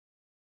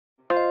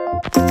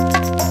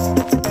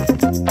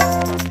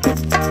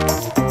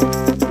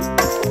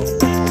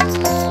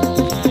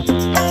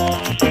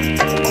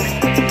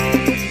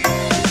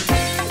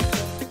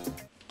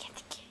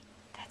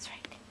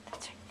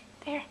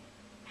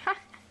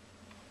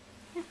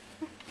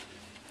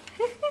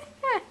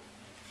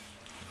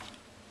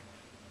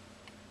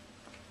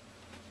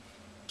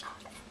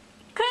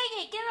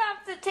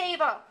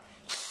Table.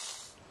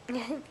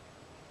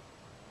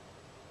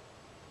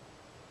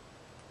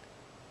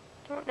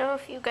 Don't know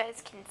if you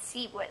guys can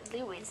see what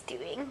Lou is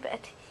doing,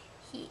 but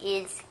he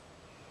is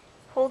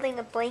holding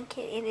a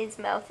blanket in his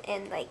mouth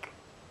and like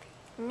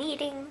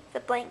kneading the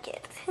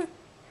blanket.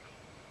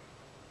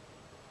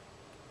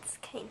 It's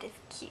kind of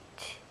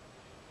cute.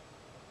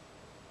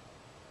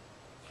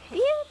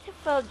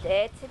 Beautiful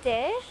day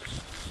today.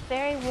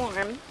 Very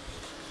warm.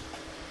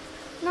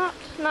 Not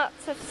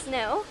lots of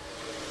snow.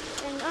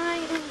 And I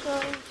am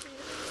going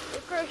to the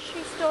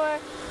grocery store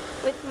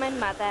with my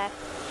mother.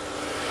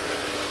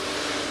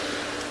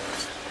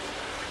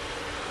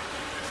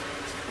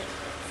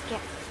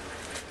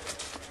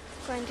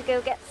 Going to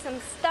go get some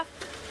stuff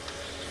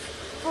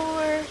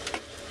for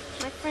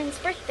my friend's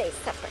birthday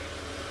supper.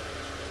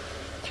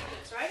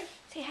 That's right.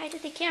 Say hi to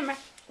the camera.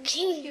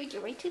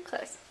 You're way too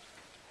close.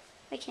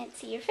 I can't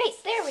see your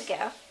face. There we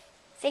go.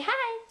 Say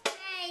hi.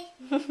 Hi.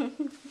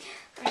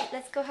 Alright,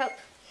 let's go help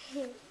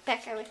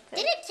Becca with the...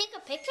 Did it take a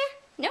picture?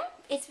 No,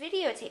 it's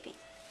videotaping.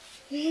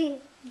 Yeah.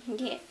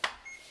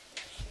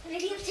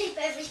 Videotape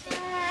everything.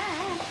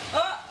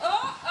 Oh!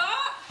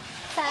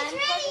 It's ready!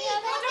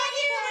 Look right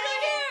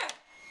here!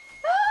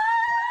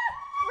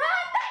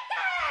 Run back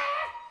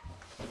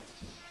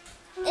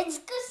there! Let's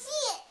go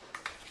see it.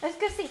 Let's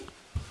go see.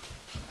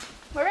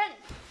 We're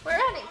running. We're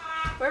running.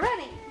 We're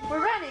running. We're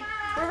running.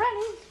 We're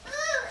running.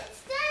 Ooh,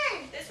 it's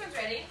done. This one's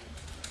ready.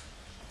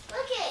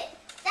 Look it.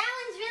 That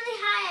one's really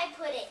high, I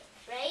put it,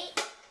 right?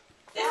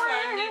 This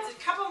one needs a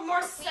couple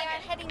more We seconds.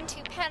 are heading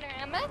to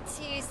Panorama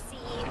to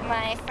see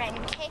my friend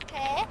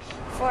Keke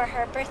for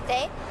her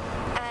birthday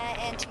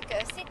and to go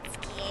sit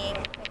skiing,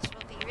 which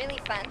will be really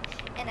fun.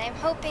 And I'm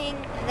hoping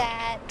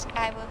that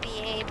I will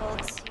be able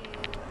to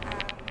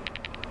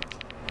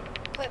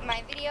put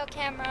my video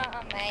camera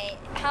on my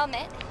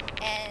helmet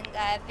and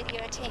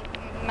videotape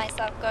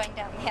myself going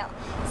down the hill.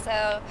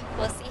 So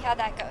we'll see how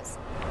that goes.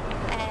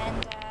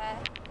 And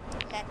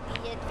let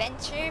the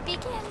adventure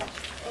begin.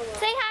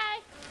 Say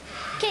hi!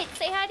 Kate,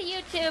 say hi to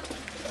YouTube.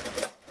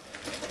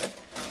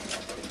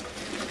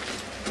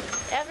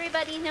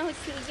 Everybody knows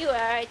who you are.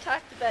 I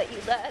talked about you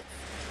lots.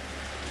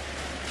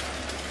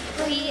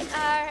 We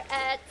are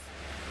at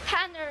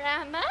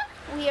Panorama.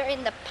 We are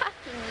in the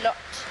parking lot.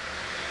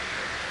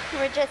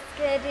 We're just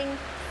getting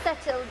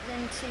settled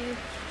into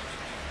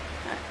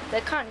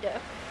the condo.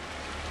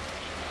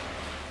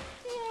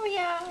 Here we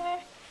are.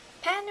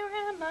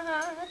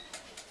 Panorama.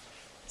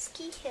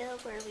 Ski hill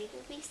where we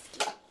will be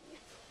skiing.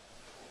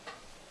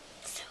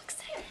 So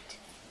excited.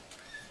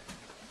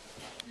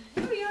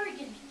 Here we are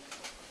again.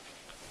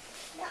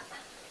 Yeah.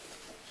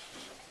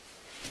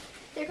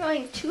 They're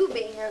going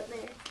tubing out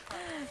there.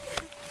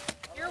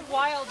 You're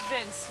wild,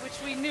 Vince, which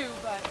we knew,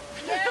 but...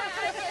 Yeah,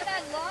 I did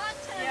that long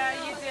time Yeah,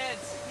 ago. you did.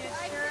 You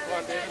I sure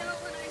figured did. that out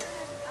when I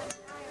heard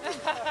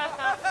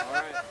All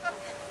right.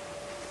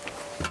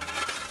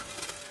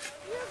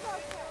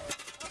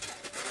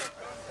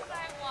 I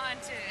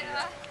wanted.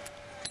 Yeah.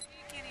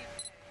 You can even...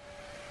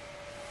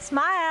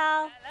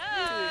 Smile.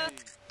 Hello.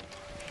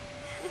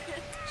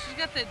 She's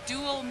got the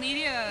dual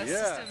media Yeah.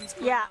 systems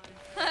going Yeah.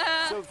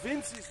 on. So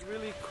Vince is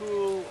really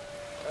cool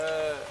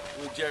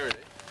with Jared.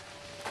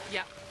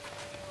 Yeah.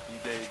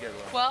 There you go.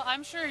 Well,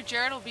 I'm sure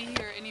Jared will be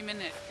here any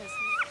minute. 'Cause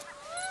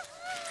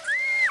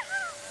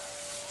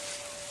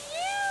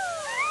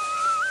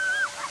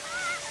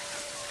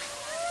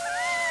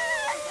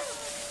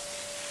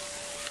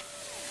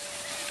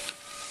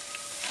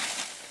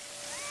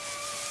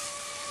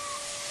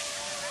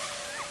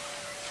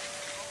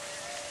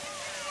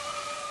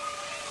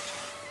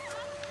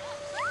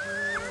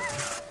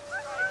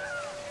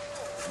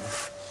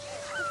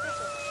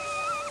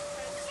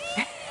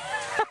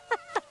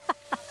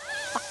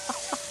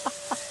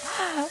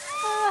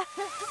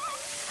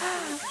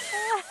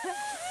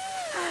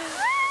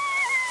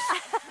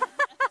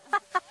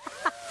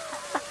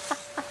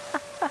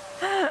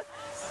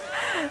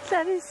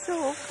That is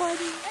so funny.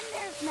 And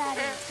there's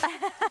Maddie. We're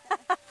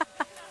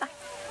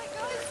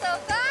going so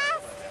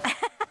fast.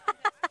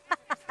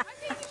 I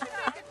think you should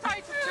make it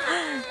tighter too.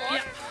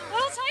 Yeah. A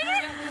little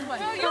tighter? Well,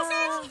 you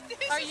guys,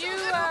 are you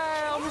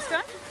almost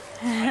done?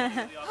 Oh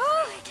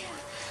my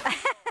god.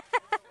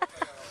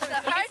 The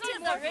heart is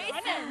the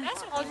racing.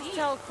 That's what I'll just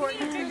tell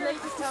Courtney.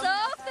 So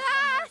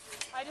fast.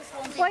 I just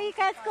won't be. Well, you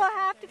guys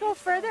have to go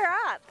further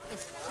up.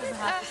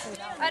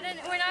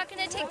 We're not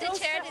going to take the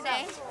chair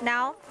today.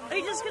 No? Are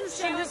you just going to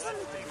stand this one?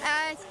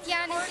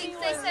 Yeah, and I think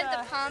they said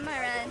the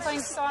Pomerantz.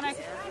 Playing Sonic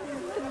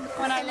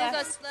when I And then go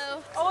left.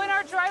 slow. Oh, and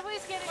our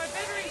driveway's getting... My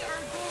batteries are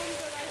going,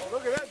 but I... Oh,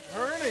 look at that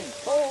turning.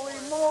 Holy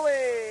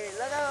moly.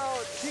 Look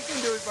out. She can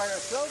do it by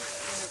herself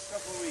in a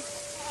couple of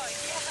weeks. Oh,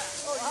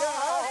 yeah. Oh,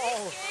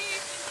 yeah. Hey,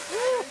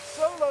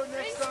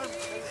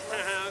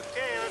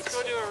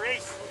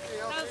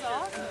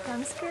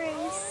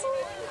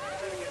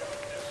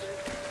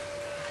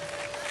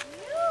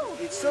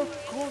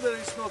 that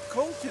it's not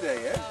cold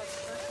today, eh?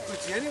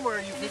 But anywhere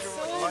you think It's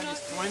about so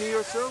minus 20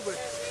 or so, but...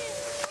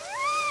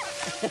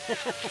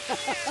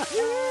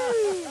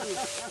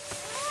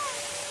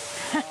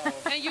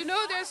 And you know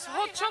there's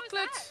hot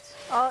chocolate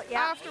Oh, yeah.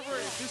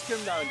 afterwards. Just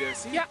come down there,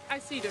 see? Yeah, I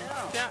see them.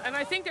 Yeah, and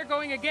I think they're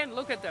going again.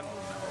 Look at them.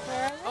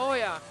 Oh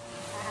yeah.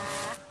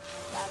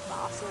 That's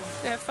awesome.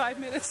 They have 5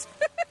 minutes.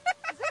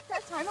 Is it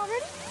that time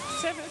already?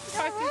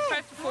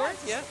 5 to 4.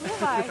 Yeah.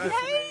 Bye.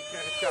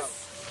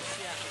 Nice!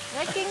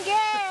 Looking good.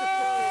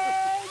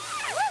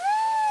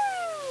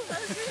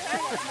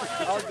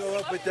 I'll go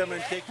up with them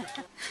and take it.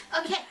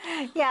 Okay.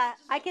 Yeah,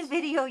 I can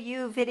video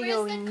you Where's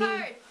videoing the me.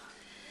 card?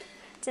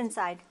 It's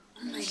inside.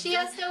 She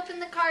has to open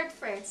the card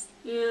first,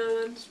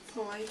 Yeah, that's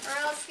polite. or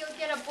else you'll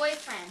get a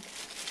boyfriend.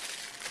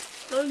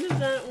 How does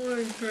that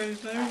work,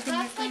 Grace? That's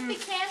like the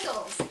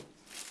candles.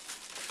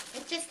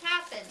 It just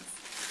happens.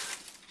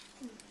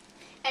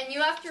 And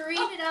you have to read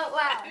it out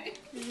loud.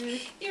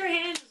 Your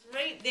hand is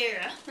right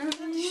there. You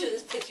should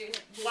have put your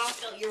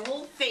blocked out your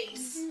whole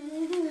face.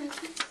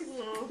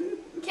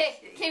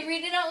 Okay,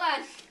 read it out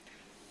loud.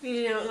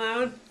 Read it out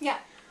loud. Yeah.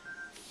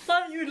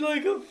 Thought you'd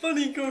like a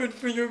funny card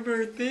for your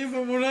birthday,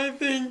 but what I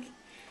think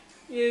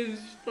is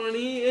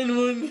funny and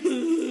what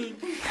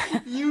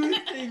you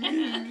think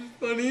is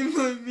funny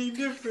might be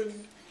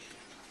different.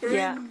 For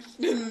Yeah.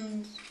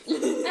 instance,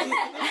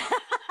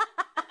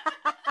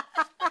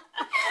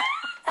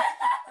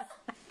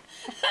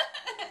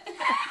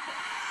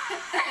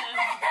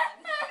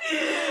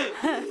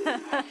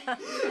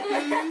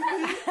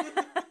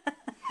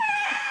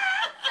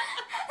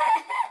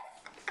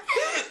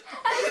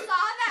 I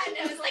saw that and I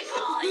was like,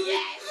 oh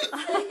yes.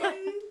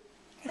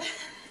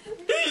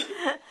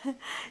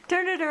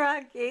 Turn it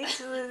around, Kate,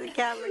 so that the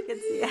camera can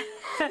see it.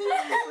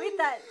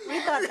 we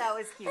thought that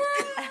was cute.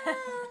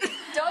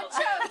 Don't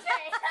choke,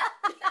 Kate.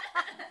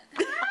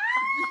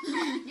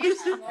 Use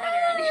some water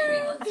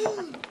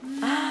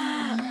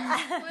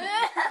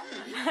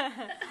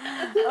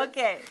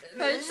Okay,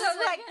 this is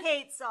what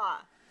Kate saw.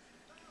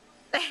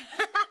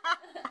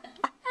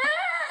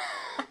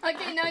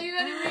 Okay, now you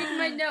gotta read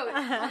my note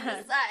on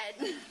the side.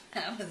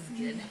 that was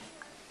good.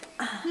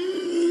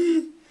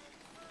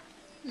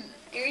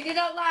 Read it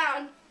out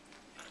loud.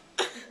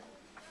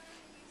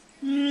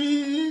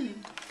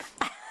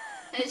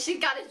 And she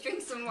gotta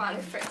drink some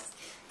water first.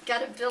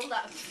 Gotta build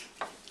up.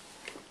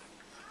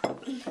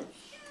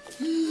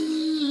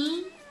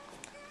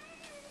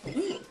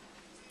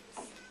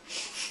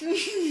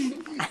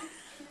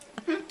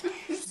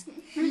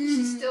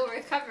 She's still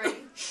recovering.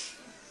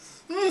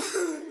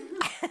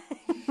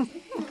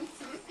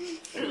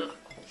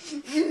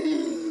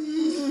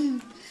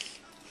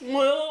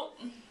 Well,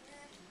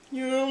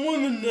 you're a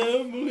woman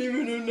now, believe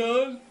it or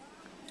not.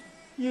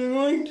 You're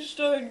going to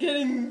start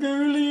getting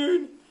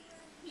girlier,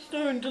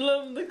 starting to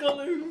love the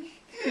color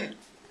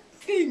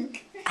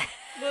pink.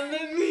 But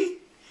let me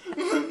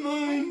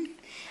remind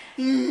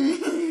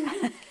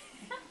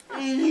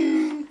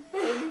you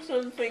of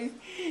something.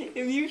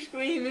 If you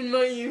scream in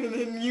my ear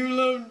that you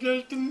love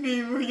Justin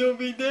Bieber, you'll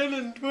be dead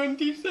in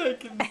 20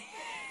 seconds.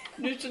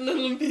 Just a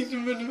little piece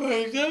of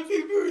advice.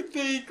 Happy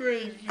birthday,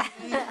 Grace.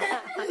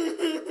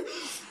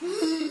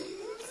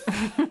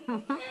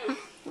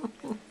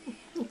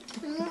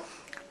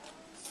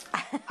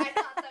 I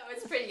thought that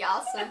was pretty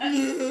awesome.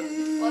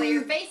 Well,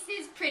 your face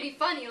is pretty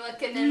funny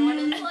looking, and when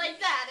it's like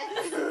that,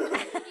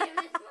 it's even